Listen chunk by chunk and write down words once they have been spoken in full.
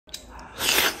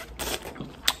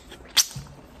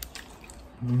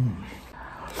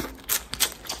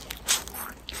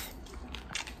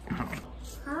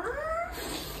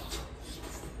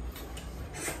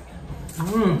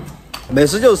美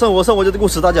食就是生活，生活就是故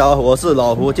事。大家好，我是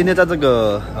老胡。今天在这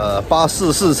个巴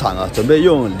士市场啊，准备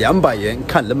用200元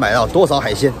看能买到多少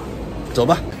海鲜。走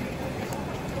吧。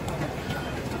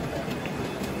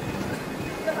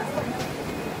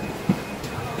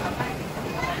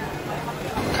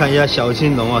看一下小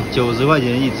青龙啊，90块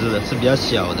钱一只的，是比较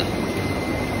小的。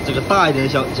这个大一点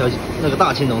的那个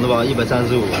大青龙的吧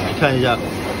，135。你看一下，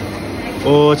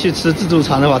我去吃自助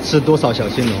餐的话，吃多少小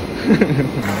青龙？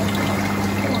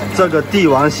这个帝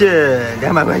王蟹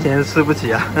200块钱吃不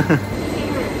起啊！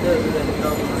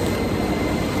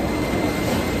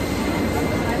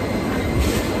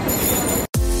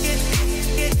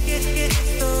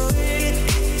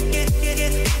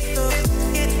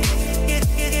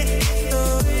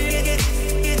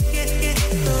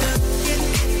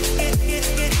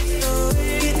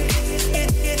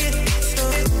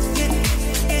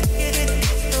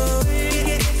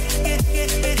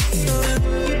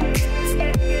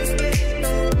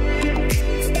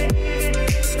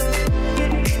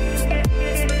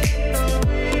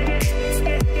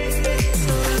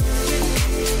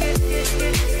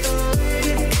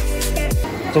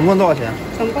总共多少钱？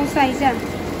总共算一下。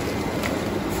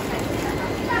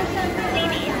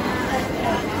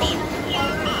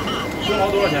中毛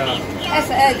多少钱啊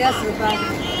？S2加18。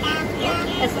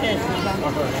S218。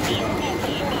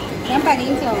209。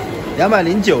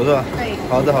209是吧？对。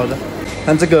好的好的。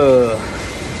看这个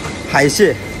海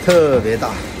蟹特别大，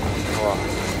哇！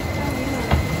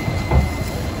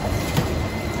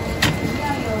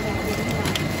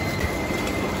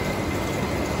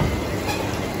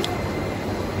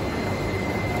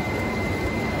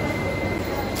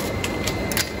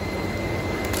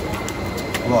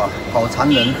哇，好残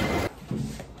忍！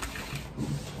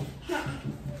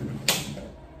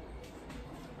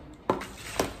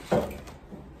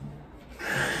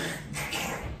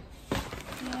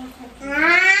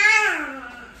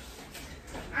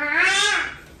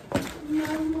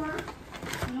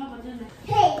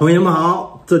朋友们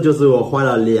好，这就是我花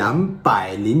了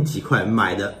200几块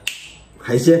买的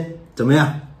海鲜，怎么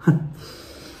样？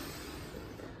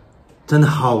真的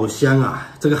好香啊！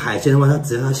这个海鲜的话，它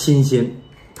只要它新鲜。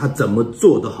它怎么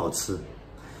做都好吃，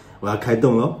我要开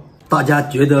动喽！大家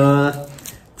觉得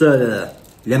这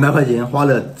200块钱花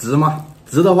了值吗？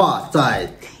值的话，在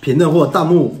评论或弹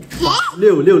幕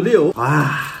666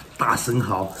啊！大生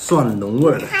蚝蒜蓉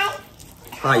味的，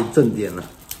太正点了！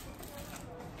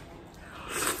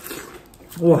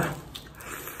哇，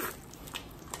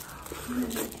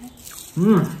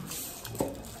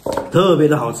特别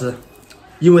的好吃，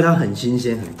因为它很新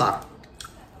鲜很大。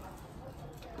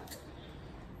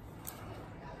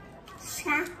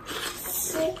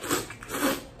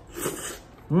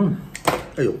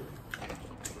哎呦，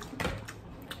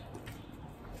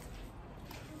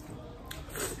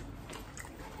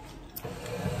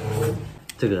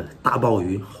这个大鲍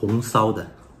鱼红烧的，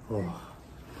哇，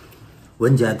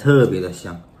闻起来特别的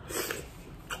香，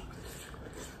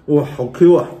哇，好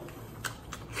Q 啊！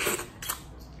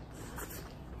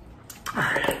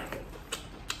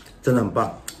真的很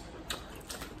棒。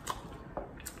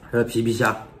还有皮皮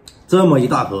虾，这么一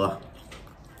大盒。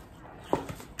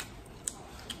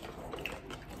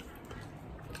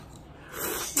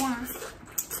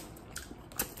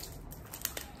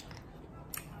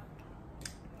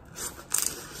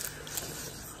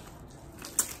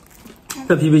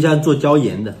这皮皮虾做椒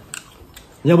盐的，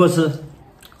你要不要吃？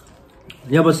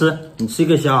你要不要吃？你吃一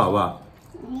个虾好不好？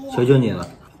求求你了。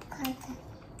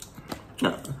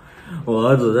我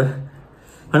儿子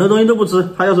很多东西都不吃，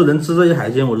他要是能吃这些海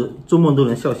鲜，我做梦都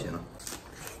能笑醒了。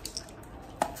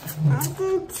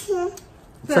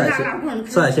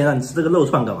吃海鲜，让你吃这个肉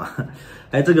串干嘛？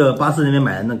还有这个巴士那边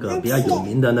买的那个比较有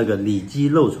名的那个里脊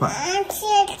肉串。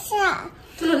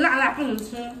这个辣不能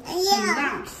吃，很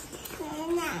辣。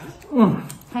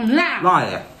很辣。辣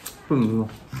耶，不能说。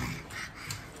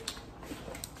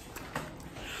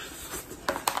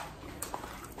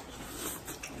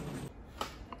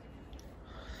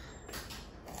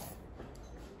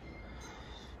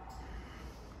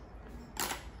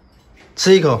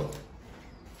吃一口，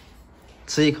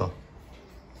吃一口。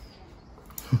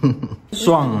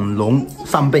蒜蓉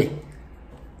扇贝。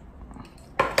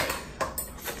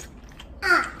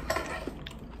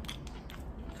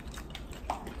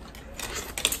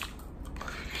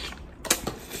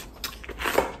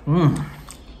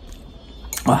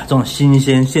哇，这种新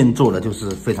鲜现做的就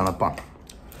是非常的棒，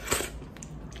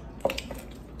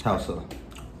太好吃了。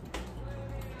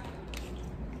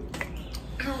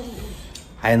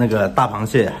还有那个大螃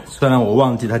蟹，虽然我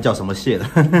忘记它叫什么蟹了。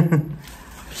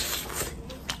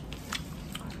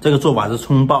这个做法是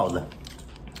葱爆的。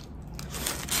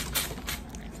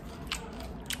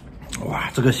哇，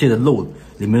这个蟹的肉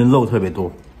里面的肉特别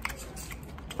多，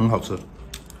很好吃。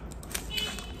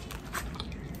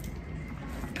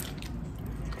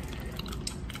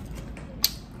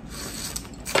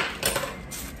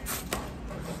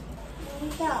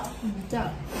这样，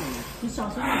你小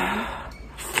心点。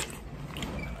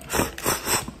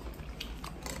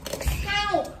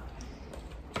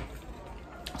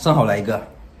正好来一个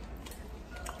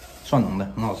蒜蓉的，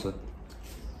很好吃。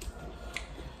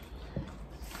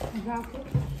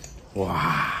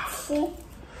哇，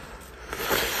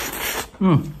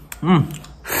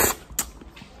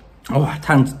哇，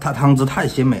汤汁太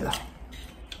鲜美了。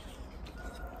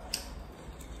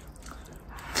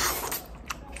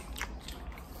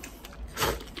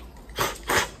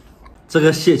这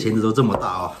个蟹钳子都这么大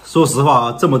啊！说实话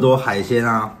啊，这么多海鲜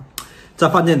啊，在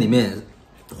饭店里面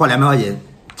花200块钱，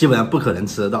基本上不可能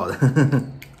吃得到的。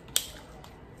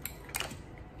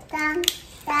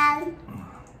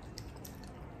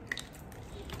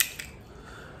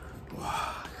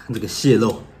哇，看这个蟹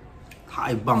肉，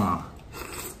太棒了！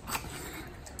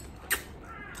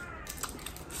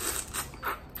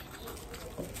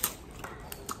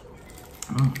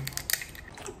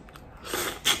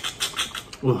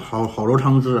哇，好多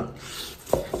汤汁啊！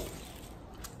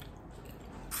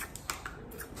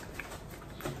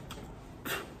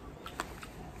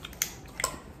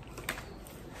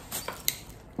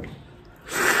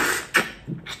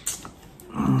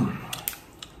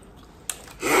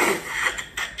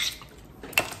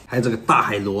还有这个大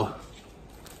海螺，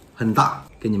很大，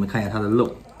给你们看一下它的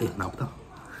肉。哎，拿不到。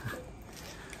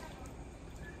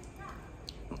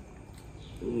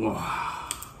哇！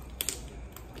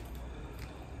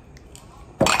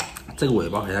这个尾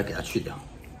巴还要给它去掉，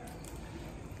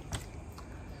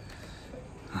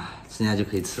啊，现在就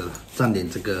可以吃了，蘸点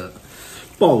这个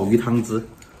鲍鱼汤汁，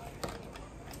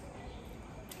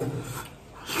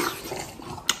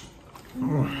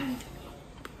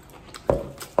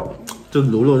这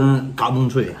卤肉真的嘎嘣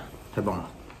脆，太棒了！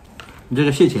你这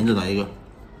个蟹钳子来一个，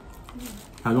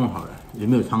它弄好了，里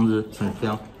面有汤汁，很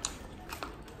香。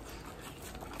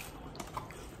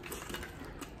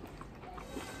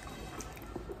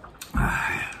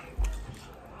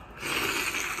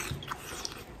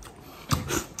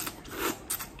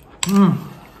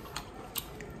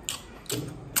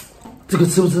这个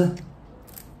吃不吃？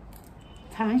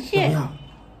螃蟹。不要，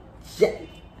蟹。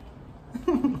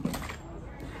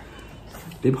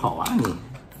别跑啊你！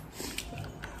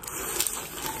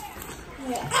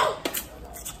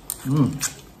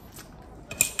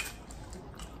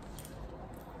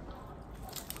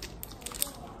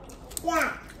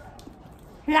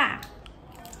辣。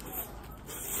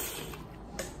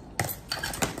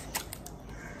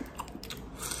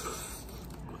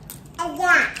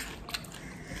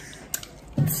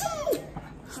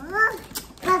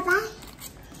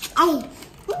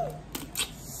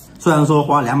虽然说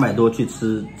花200多去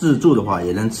吃自助的话，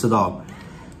也能吃到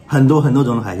很多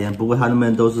种的海鲜，不过它那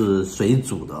边都是水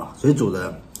煮的，水煮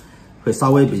的会稍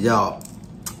微比较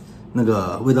那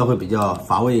个味道会比较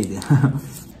乏味一点。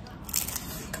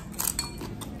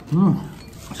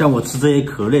像我吃这些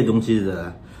壳类东西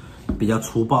的比较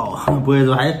粗暴，不会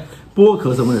说还剥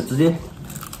壳什么的，直接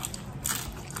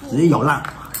咬烂。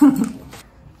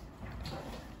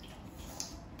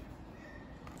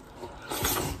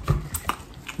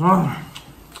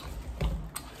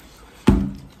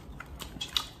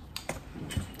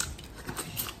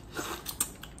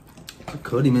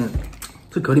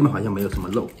这壳里面好像没有什么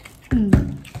肉。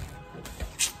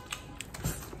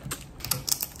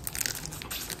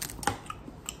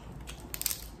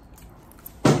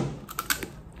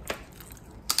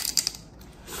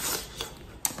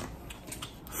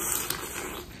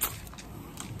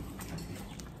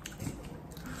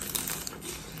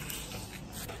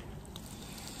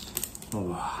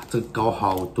哇，这个膏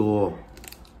好多，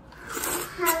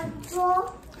好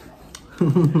多，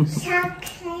烧开，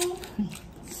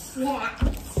小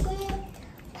鸡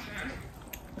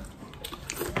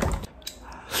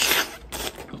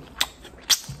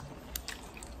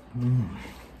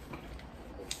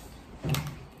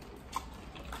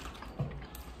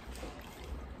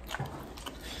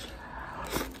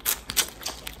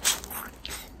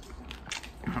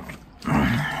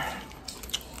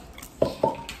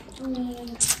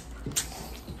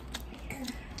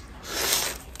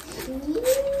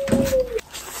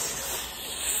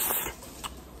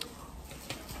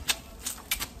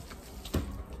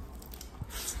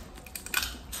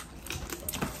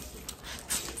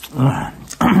扒，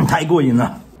太过瘾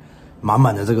了，满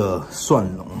满的这个蒜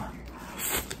蓉啊。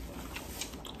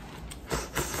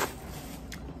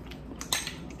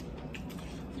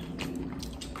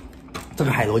这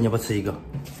个海螺你要不要吃一个？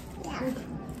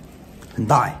很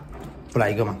大哎，不来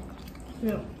一个吗？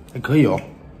没有，还可以哦。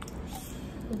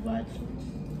我不爱吃。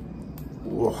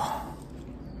哇，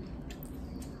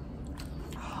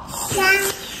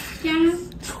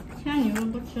香，你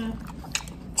们不吃？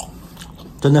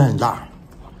真的很大。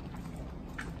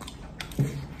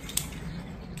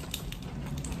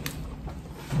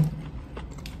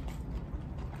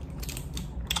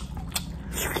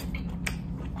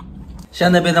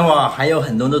像那边的话，还有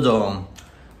很多那种，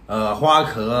花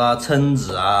壳啊、蛏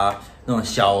子啊，那种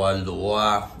小螺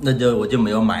啊，我就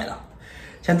没有买了。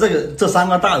像这3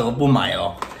个大螺不买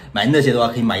哦，买那些的话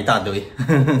可以买一大堆，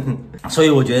所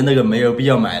以我觉得那个没有必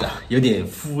要买了，有点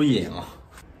敷衍哦。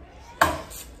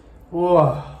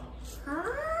哇，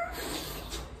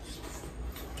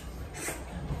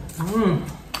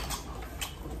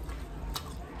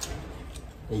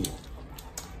哎，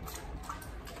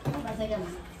把这个吗？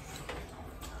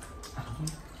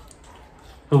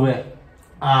会不会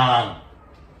啊？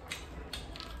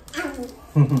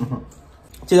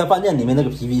这家饭店里面那个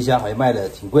皮皮虾还卖的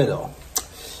挺贵的哦，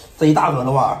这一大盒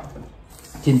的话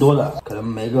挺多的，可能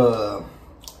没个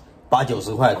80、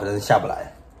90块可能下不来。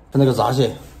它那个闸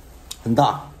蟹很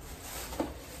大，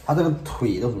它这个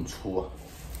腿都很粗啊。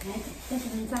这是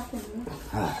你炸货吗？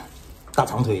哎，大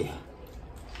长腿。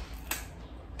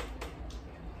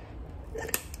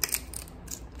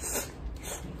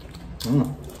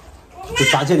这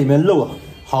闸蟹里面肉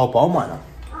好饱满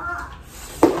啊！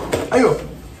哎呦，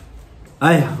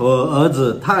哎呀，我儿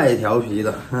子太调皮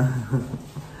了，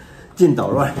净捣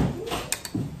乱。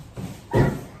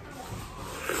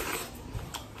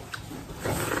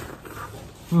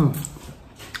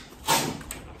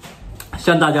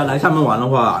像大家来厦门玩的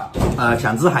话，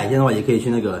想吃海鲜的话，也可以去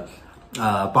那个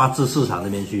八市市场那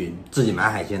边去自己买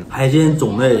海鲜。海鲜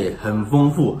种类很丰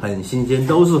富，很新鲜，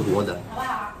都是活的。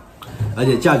而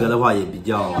且价格的话也比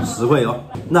较实惠哦。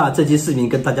那这期视频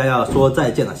跟大家要说再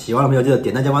见了，喜欢的朋友记得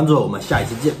点赞加关注，我们下一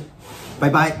期见，拜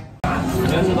拜。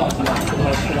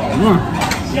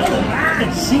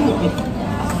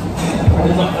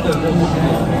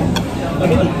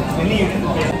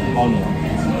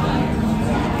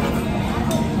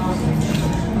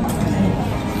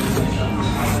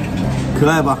可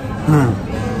爱吧？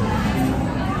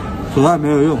手爱没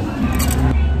有用。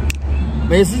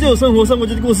美食就是生活，生活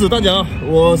就是故事。大家好，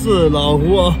我是老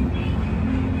胡啊。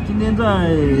今天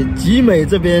在集美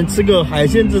这边吃个海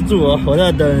鲜自助啊，我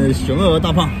在等熊二和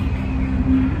大胖，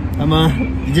他们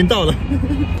已经到了。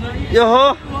哟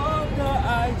呵，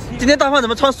今天大胖怎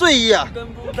么穿睡衣啊？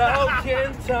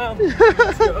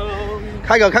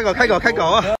开搞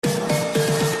啊！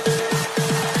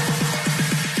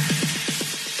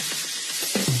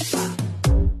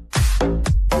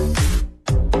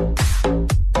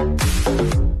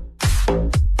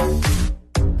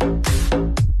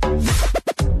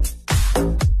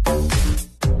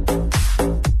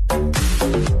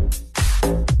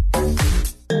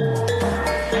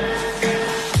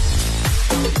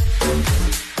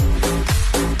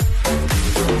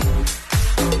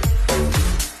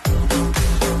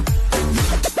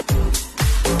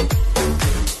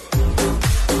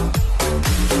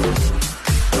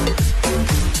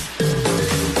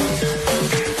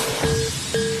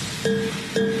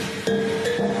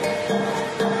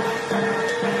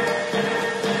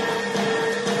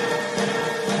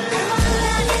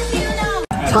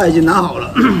菜已经拿好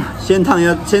了，先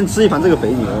吃一盘这个肥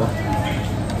牛。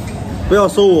不要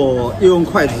说我又用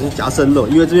筷子去夹生肉，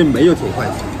因为这边没有铁筷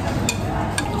子。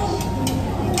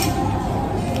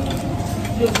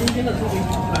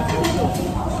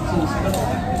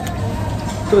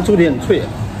这个猪蹄很脆，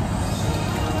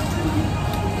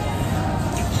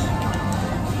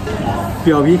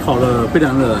表皮烤得非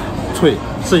常的脆，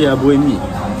吃起来不会腻，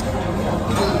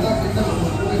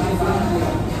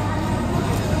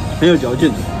很有嚼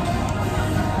劲。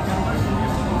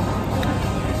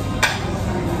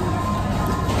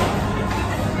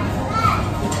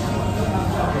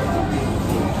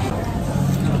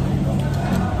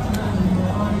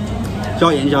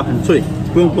椒盐一下很脆，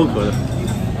不用剥壳的。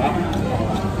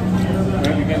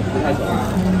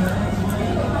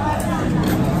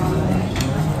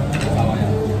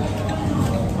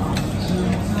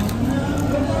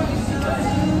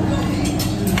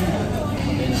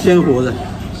鲜活的。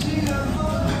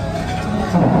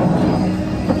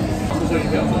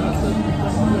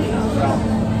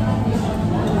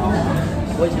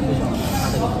我以前不喜欢它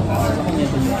这个口感，后面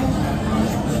不喜欢，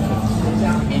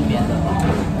绵绵的。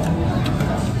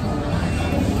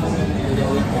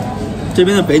这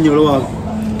边的肥牛的话，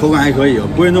口感还可以哦，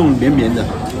不会那种绵绵的。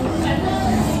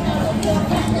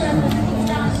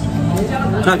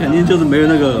那肯定就是没有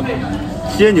那个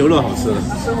鲜牛肉好吃了。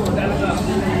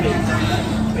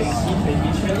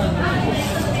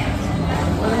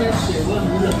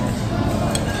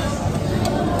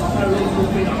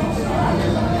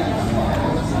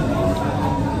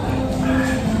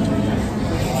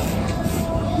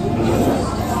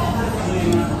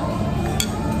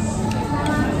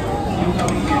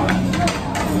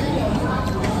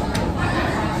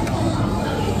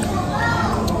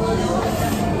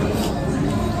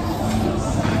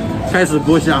开始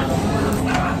剥虾，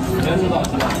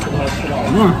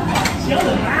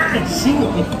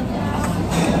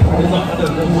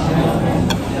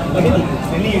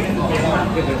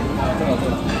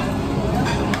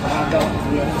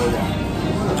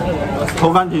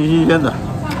口感挺新鲜的，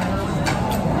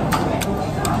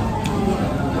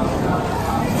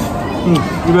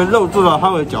因为肉质啊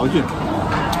它会嚼劲。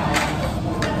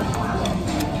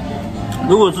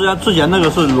如果之前那个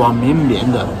是软绵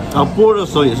绵的，然后剥的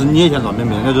时候也是捏起来软绵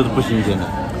绵，那就是不新鲜的。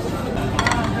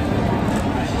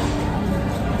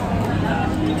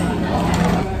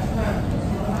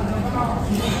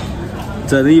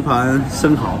整了一盘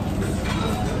生蚝，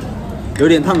有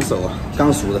点烫手啊，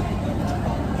刚熟的。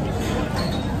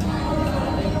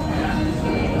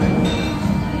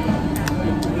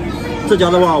这家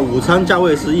的话，午餐价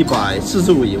位是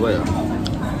145一位啊，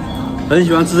很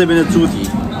喜欢吃这边的猪蹄。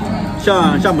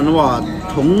像厦门的话，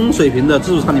同水平的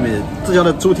自助餐里面，这家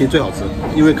的猪蹄最好吃，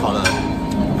因为烤的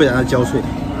非常的焦脆。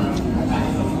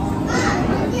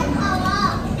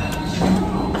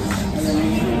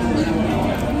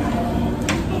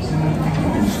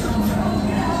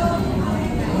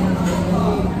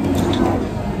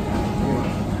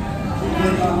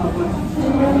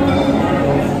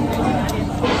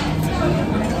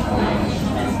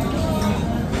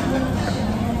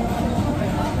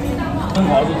生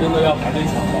蚝是真的要排队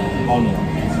抢的，好牛！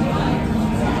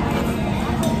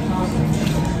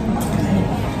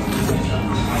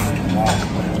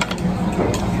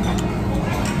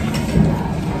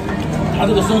它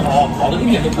这个生蚝烤的一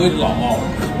点都不会老冒，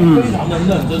非常的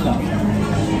嫩，真的，哇，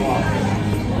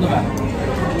嫩白，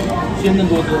鲜嫩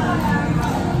多汁，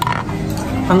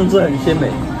汤汁很鲜美。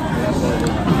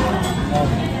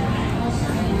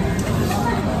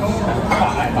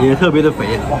也特别的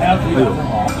肥，哎呦！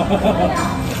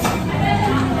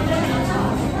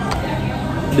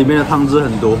里面的汤汁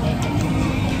很多。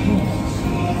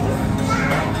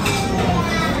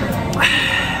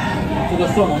这个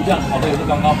蒜蓉酱烤的也是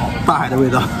刚刚好，大海的味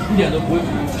道，一点都不会苦。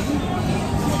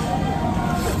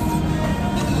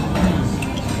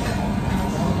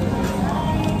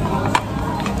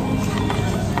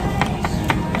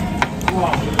哇，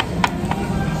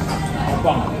好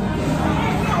棒啊！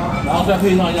然后再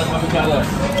配上一下他们家的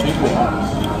水果啊，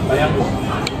白杨果。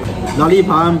拿了一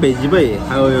盘北极贝，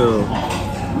还有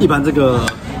一盘这个，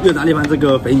又拿了一盘这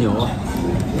个肥牛，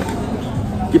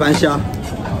一盘虾。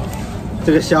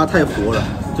这个虾太活了，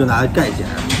就拿来盖起来。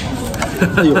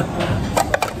哎呦！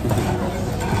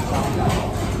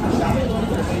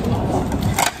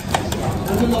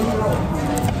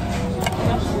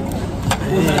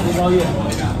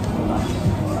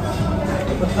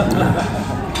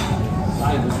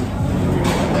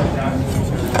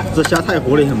这虾太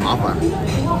活了也很麻烦，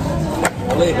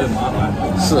活了也很麻烦。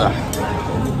是啊。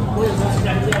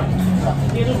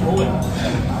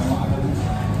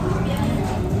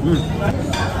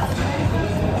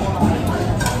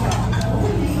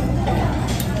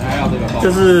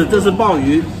这是鲍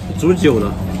鱼煮久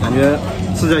了，感觉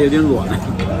吃起来有点软。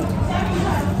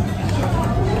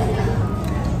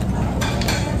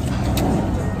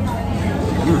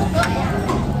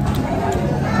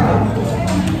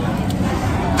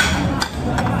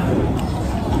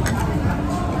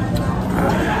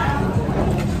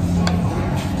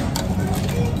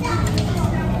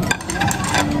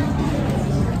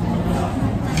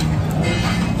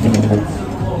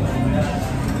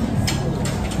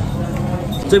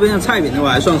这边的菜品的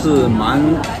话还算是蛮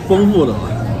丰富的吧，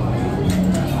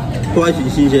都还挺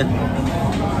新鲜。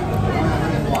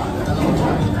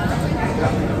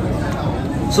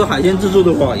吃海鲜自助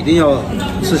的话，一定要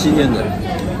吃新鲜的。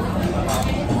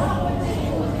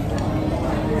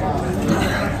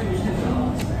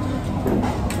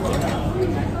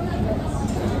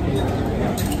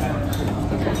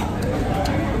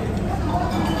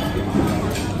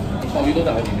鲍鱼都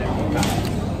在里面。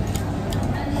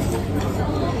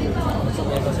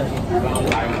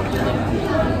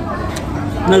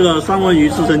那个三文鱼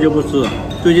刺身就不吃了，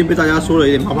最近被大家说的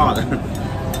有点怕怕的。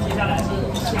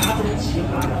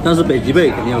但是北极贝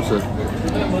肯定要吃。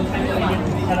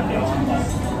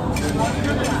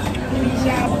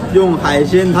用海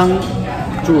鲜汤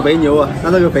煮肥牛啊，那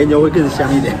这个肥牛会更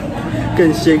香一点，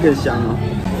更鲜更香哦。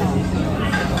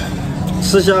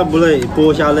吃虾不累，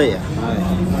剥虾累啊！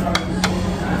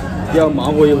哎，要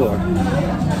忙活一会儿。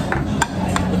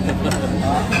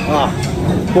啊，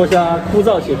剥虾枯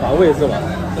燥且乏味是吧？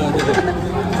对。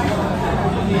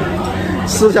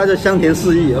吃虾就香甜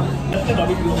适宜啊。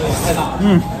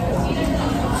嗯。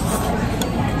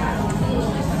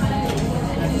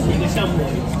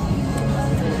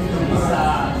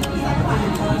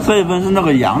这一份是那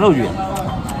个羊肉卷，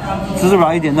吃出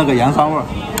来一点那个羊膻味儿。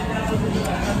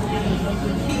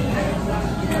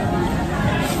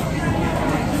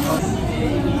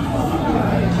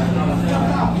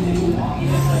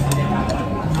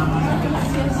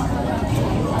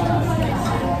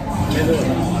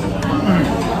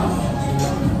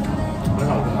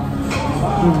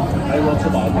还有吃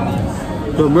饱了，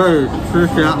准备吃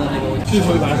虾。最后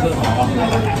一盘生蚝，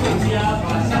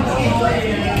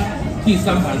第3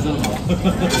盘生蚝。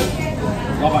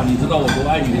老板，你知道我多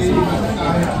爱你的生蚝。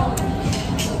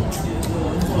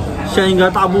现在应该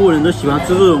大部分人都喜欢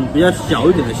吃这种比较小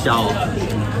一点的虾哦，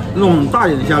那种大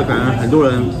一点的虾可能很多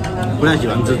人不太喜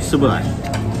欢吃，吃不来。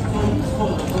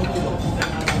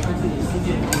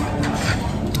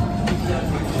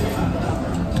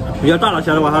比较大的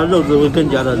虾的话，它的肉质会更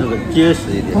加的那个结实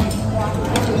一点。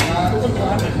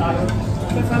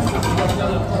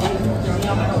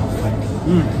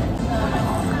嗯。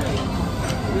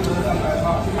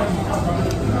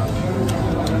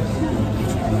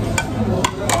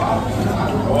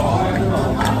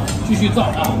继续造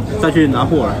啊！再去拿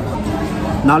货了，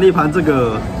拿了一盘这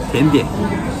个甜点，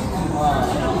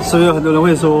所以有很多人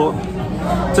会说，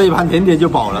这一盘甜点就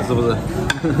饱了，是不是？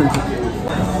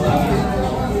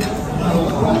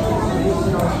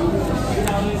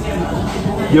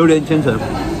榴莲千层，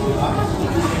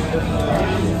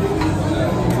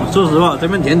说实话，这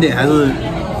份甜点还是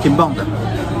挺棒的。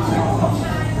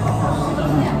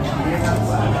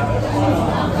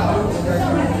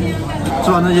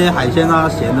吃完那些海鲜啊、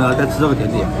咸的，再吃这个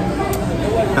甜点，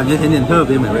感觉甜点特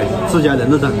别美味，吃起来人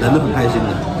都很开心的。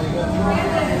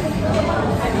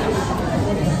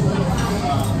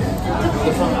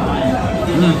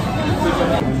嗯，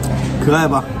可爱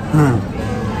吧？嗯，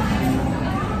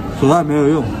手袋没有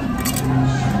用。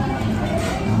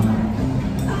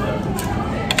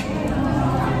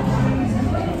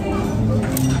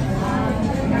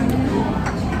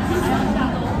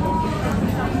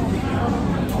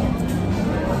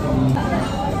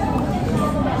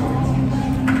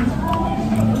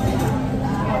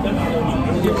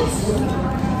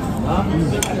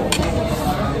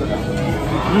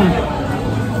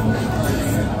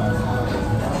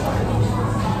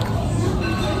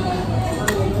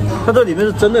它这里面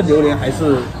是真的榴莲还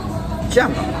是酱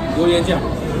啊？榴莲酱，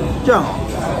酱啊！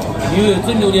因为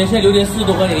真榴莲，现在榴莲40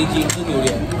多块钱一斤，真榴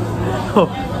莲。哦，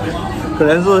可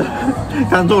能是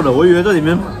看错了，我以为这里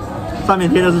面上面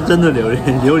贴的是真的榴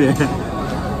莲。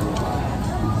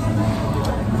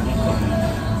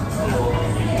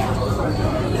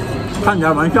看起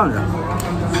来蛮像的。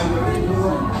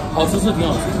好吃是挺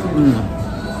好吃。嗯。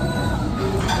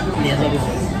脸上不行。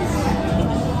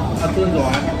它炖软，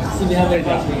视频还可以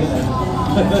讲。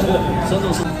深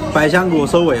度是。百香果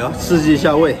收尾啊，刺激一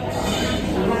下胃。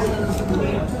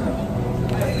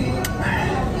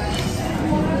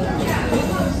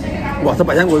哇，这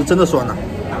百香果是真的酸呐！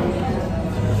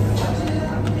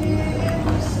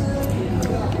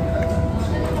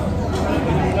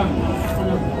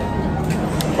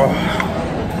哇，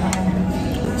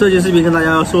这期视频跟大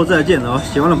家说再见了啊！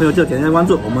喜欢的朋友记得点赞关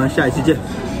注，我们下一期见，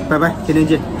拜拜，天天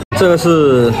见。这个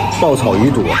是爆炒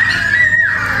鱼肚啊，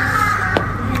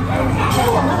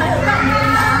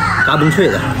嘎嘣脆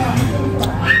的。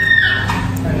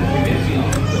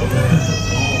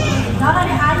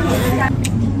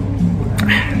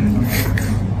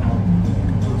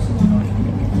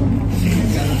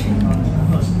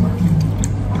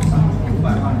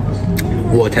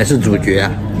我才是主角啊！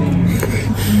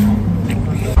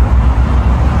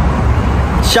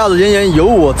夏日炎炎，有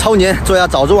我超年，做下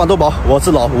早中晚都饱。我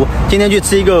是老胡，今天去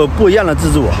吃一个不一样的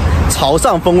自助，潮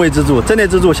汕风味自助。这类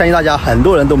自助相信大家很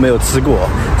多人都没有吃过，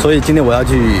所以今天我要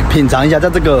去品尝一下，在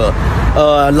这个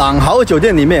朗豪酒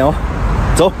店里面哦，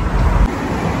走。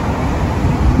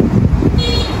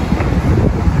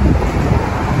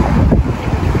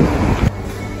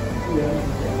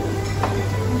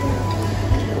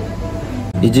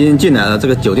已经进来了，这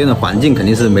个酒店的环境肯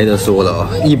定是没得说了啊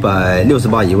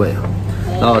，168一位，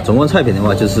然后总共菜品的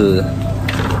话就是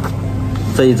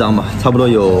这一张吧，差不多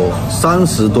有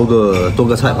30多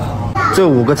个菜吧。这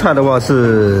5个菜的话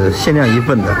是限量1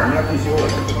份的，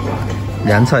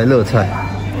凉菜、热菜，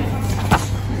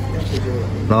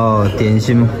然后点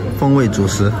心、风味主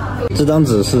食。这张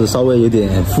纸是稍微有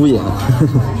点敷衍，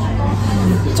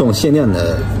这种限量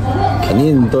的肯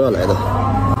定都要来的。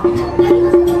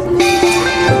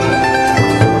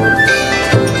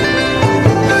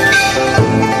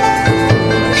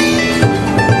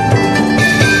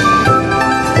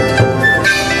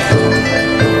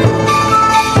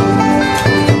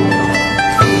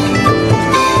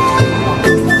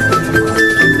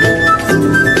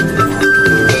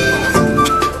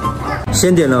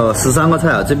先点了13个菜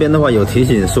啊，这边的话有提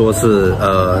醒说是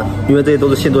因为这些都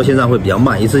是现做现上会比较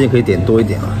慢，一次性可以点多一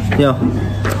点啊。要，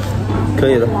可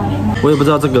以的。我也不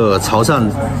知道这个潮汕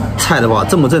菜的话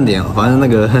正不正点，反正那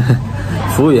个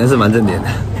服务员是蛮正点的。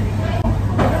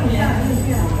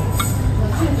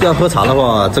要喝茶的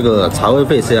话，这个茶位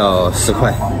费是要10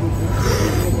块，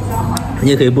你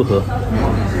也可以不喝。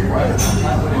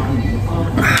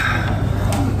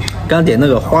刚点那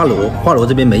个花螺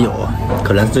这边没有啊，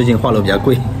可能最近花螺比较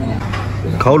贵。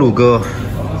烤乳鸽、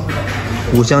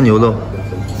五香牛肉、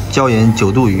椒盐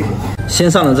9度鱼。先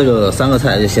上的这个3个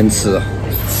菜就先吃了。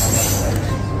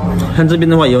看这边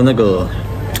的话也有那个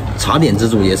茶点自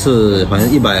助，也是好像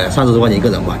130多块钱一个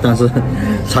人吧，但是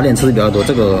茶点吃的比较多。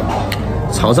这个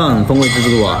潮汕风味自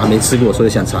助啊还没吃过，所以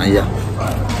想尝一下。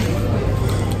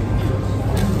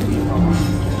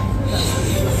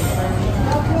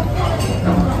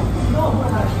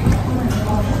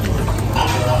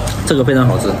这个非常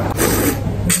好吃，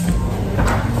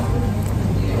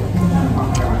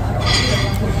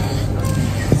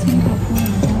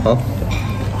好，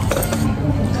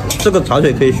这个茶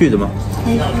水可以续的吗？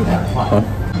可以续的。好，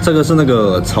这个是那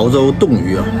个潮州冻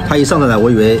鱼啊，它一上来我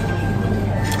以为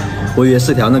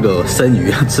是条那个生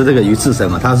鱼，吃这个鱼刺身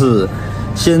嘛，它是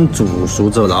先煮熟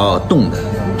之后然后冻的。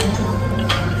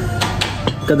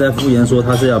刚才服务员说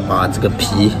他是要把这个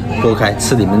皮剥开，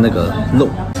吃里面那个肉。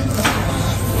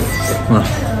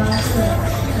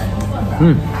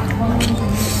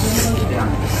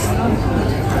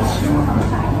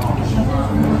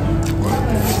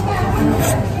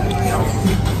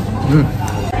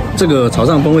这个潮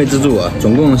汕风味自助啊，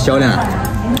总共销量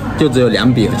就只有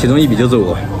2笔，其中1笔就是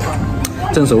我。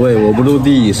正所谓我不入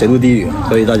地，谁入地狱？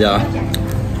所以大家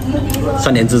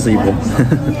3连支持一波。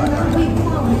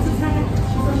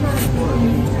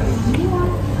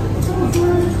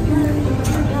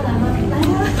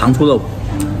糖醋肉，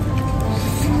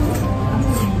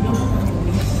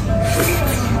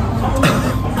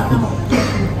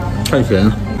太咸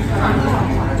了。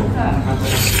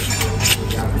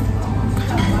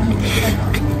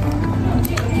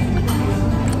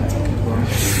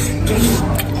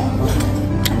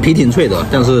皮挺脆的，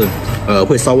但是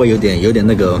会稍微有点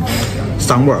那个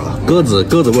膻味儿啊，鸽子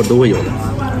味儿都会有的。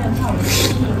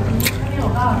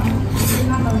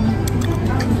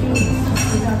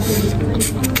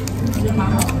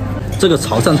这个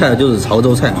潮汕菜就是潮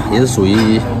州菜嘛，也是属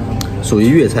于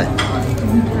粤菜、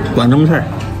广东菜。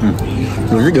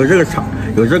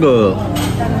有这个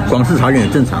广式茶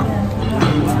点正常。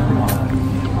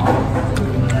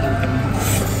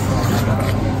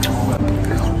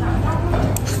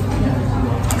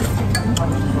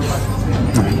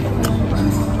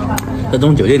在这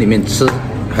种酒店里面吃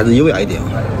还是优雅一点啊，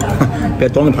不要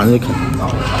端着盘子啃。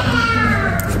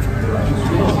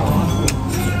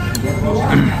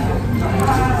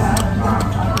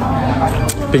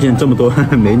毕竟这么多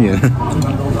美女，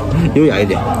优雅一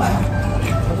点。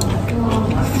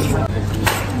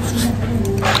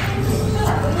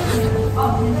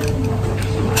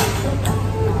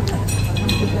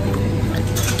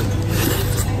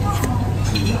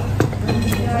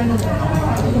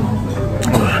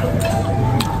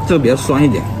这个比较酸一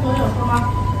点，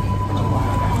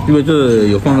因为这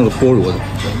有放那个菠萝的。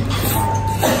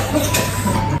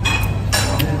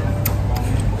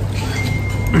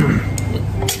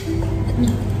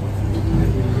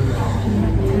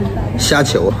虾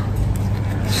球，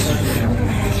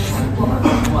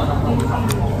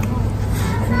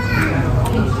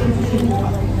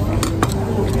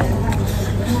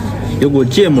有股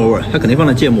芥末味，它肯定放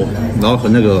了芥末，然后和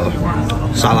那个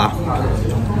沙拉。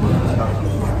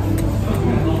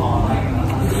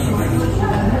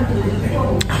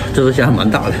这只虾还蛮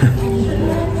大的。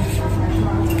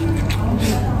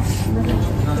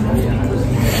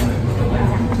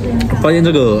发现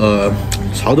这个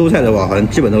潮州菜的话，好像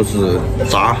基本都是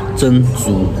炸、蒸、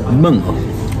煮、焖哈。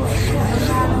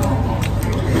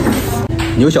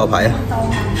牛小排啊，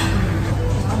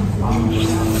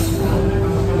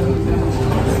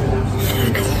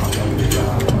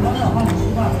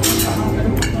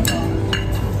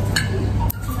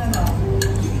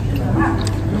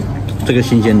这个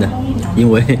新鲜的，因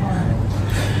为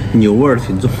牛味儿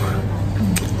挺重，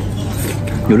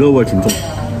牛肉味儿挺重。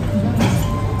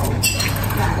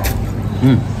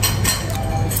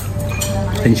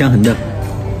很香很嫩。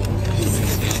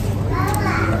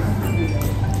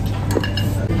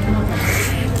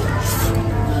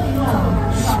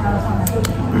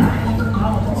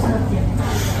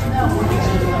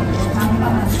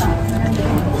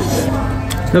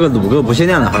那个卤鸽不限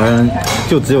量的，好像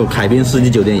就只有凯宾斯基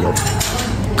酒店有。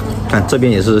看这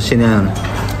边也是限量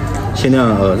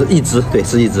一只，对，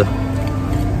是一只。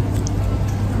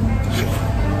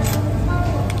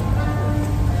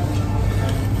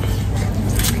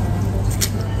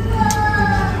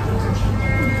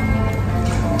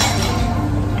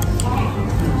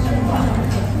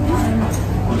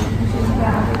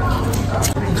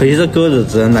可惜这鸽子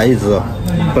只能来一只哦，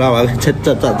不然我要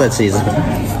再吃一只。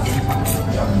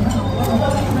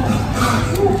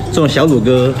这种小卤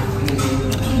鸽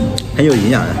很有营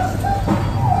养的，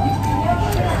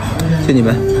谢你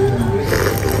们。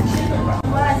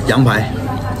羊排，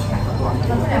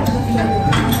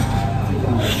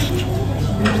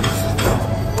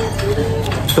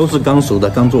都是刚熟的，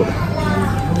刚做的。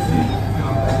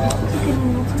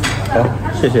好，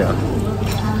谢谢啊。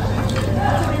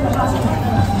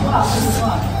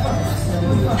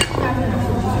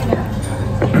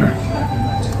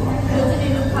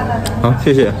好，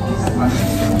谢谢。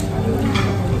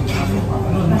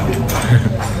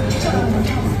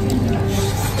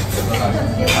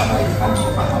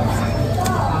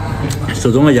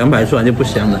手中的羊排突然就不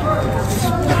香了，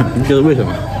这是为什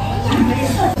么？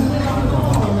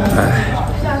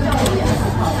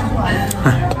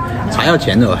还要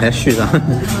钱的我还要续上，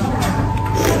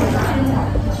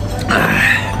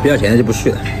不要钱的就不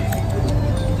续了。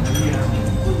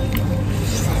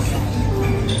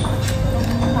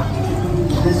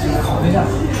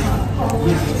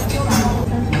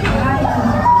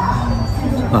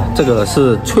啊，这个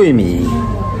是脆米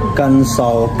干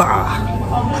烧大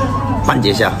半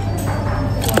截虾，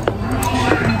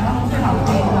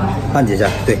半截虾，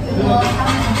对。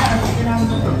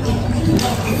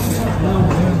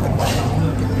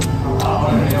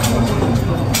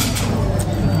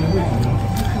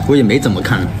我也没怎么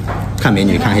看美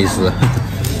女看黑丝，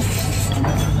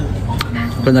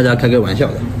跟大家开个玩笑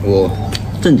的，我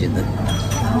正经的。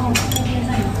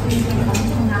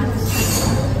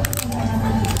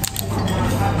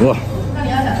哇！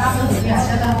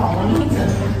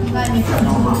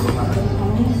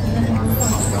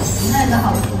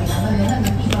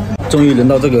终于轮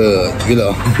到这个鱼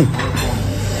了，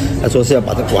他说是要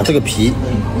把这个皮，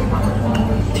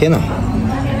天哪！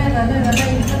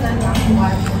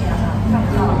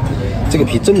这个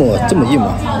皮这么硬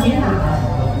吗？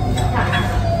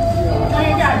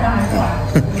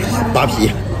扒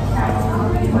皮。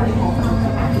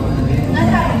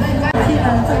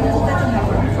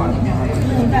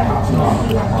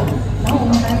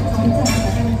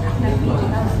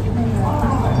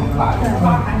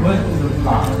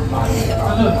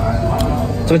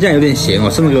这个酱有点咸哦，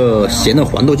是那个咸的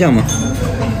黄豆酱吗？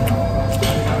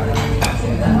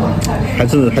还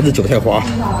是韭菜花？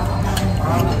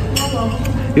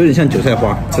有点像韭菜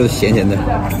花，这是咸咸的。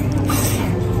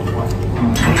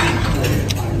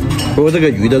不过这个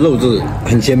鱼的肉质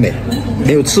很鲜美，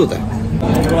没有刺的。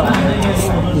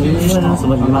你问什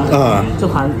么鱼吗？啊，这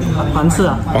黄翅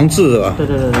啊。黄翅是吧？对。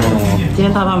哦，今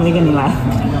天大胖没跟您来。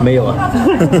没有啊，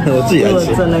我自己来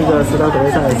吃。在那个食疗口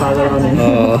味上也发给到您。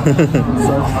哦。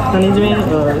行，那您这边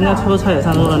应该差不多菜也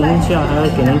上桌了，您需要还要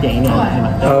给您点一点是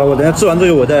吧？我等下吃完这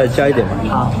个我再加一点嘛。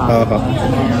好，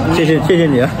谢谢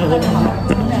你啊。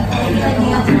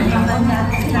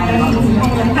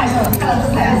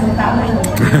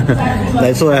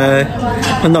来出来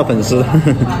碰到粉丝，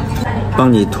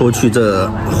帮你脱去这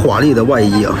华丽的外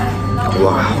衣啊！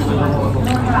哇，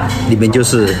里面就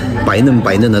是白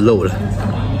嫩的肉了。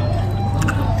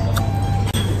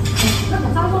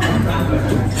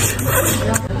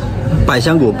百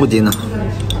香果布丁啊！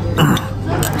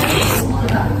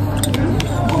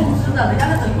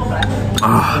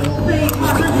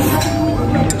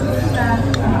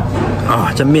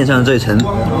这面上这一层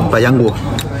百香果，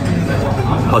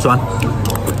好酸。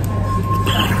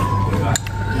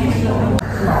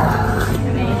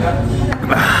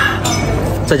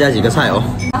再加几个菜哦。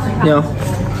你好，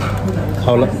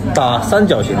好了，打三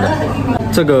角形的。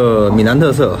这个闽南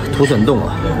特色土笋冻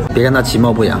啊，别看它其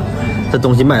貌不扬，这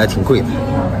东西卖的挺贵的。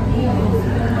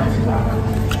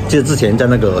记得之前在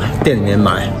那个店里面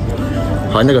买，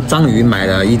好像那个章鱼买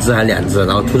了1只还2只，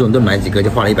然后土笋冻买几个就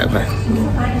花了100块，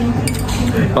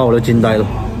把我都惊呆了。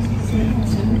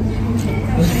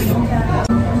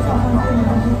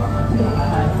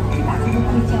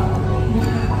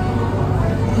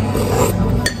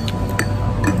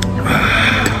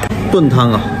炖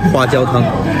汤啊，花椒汤。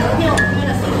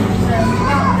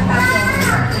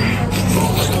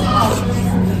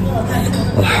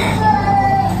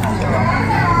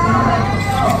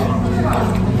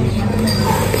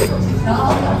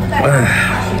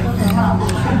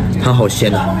汤好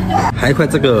鲜啊！还有一块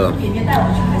这个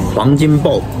黄金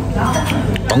鲍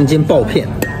片，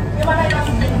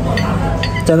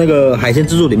在那个海鲜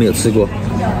自助里面有吃过。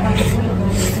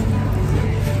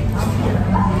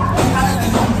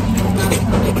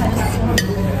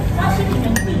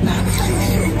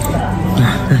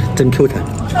真 Q 弹。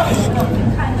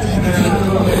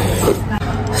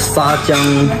沙姜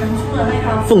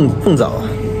凤爪，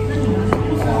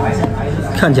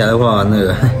看起来的话，那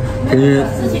个平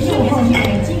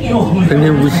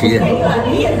平无奇。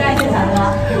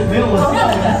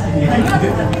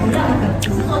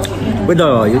味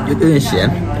道有点咸。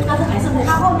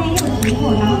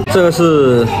这个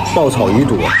是爆炒鱼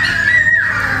肚，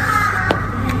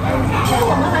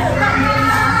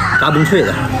嘎嘣脆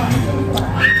的。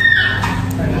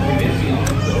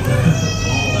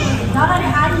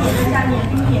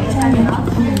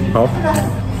好，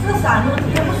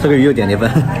这个鱼有点淀粉，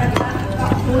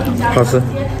好吃。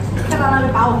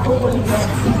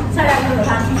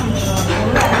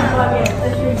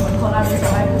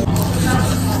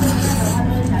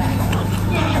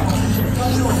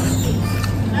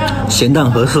咸淡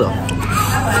合适，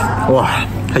哇，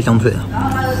太香脆了。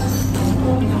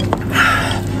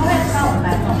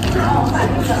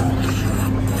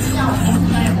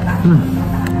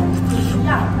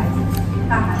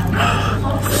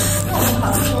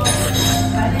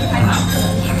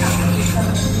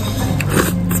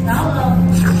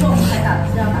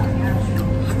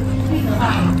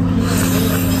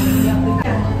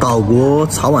岛国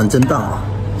茶碗蒸蛋啊，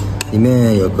里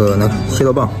面有个那蟹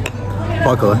肉棒、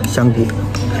花蛤、香菇。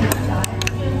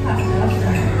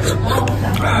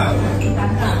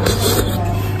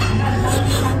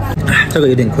这个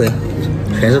有点亏，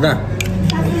全是蛋。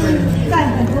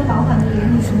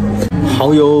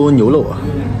蚝油牛肉啊，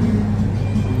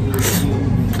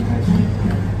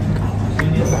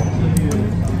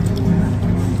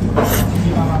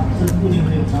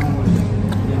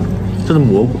这是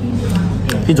蘑菇，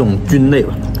一种菌类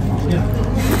吧，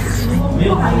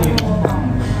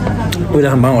味道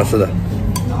还蛮好吃的。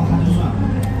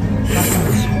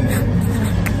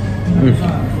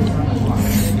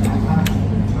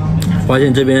发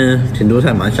现这边挺多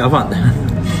菜蛮下饭的，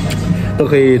都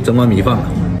可以整碗米饭了。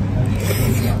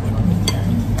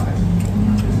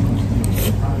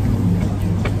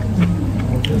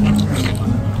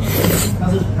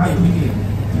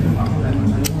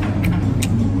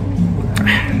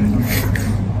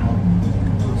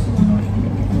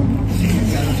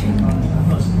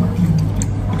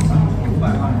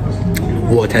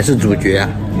我才是主角啊！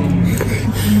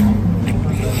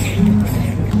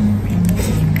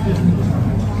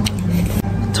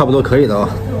差不多可以了啊，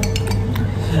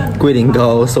龟苓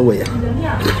膏收尾啊。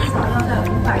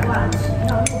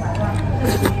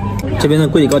这边的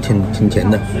龟苓膏挺甜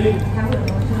的，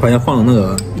好像放了那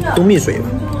个冬蜜水吧。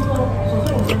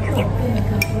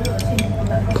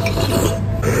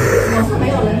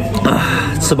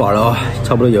吃饱了啊，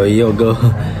差不多也有个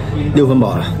6分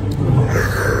饱了。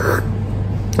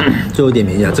最后点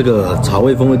评一下，这个草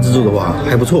味风味自助的话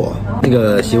还不错。那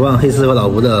个喜欢黑丝和老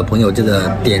胡的朋友，记得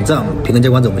点赞、评论、加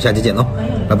关注，我们下期见喽，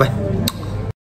拜拜。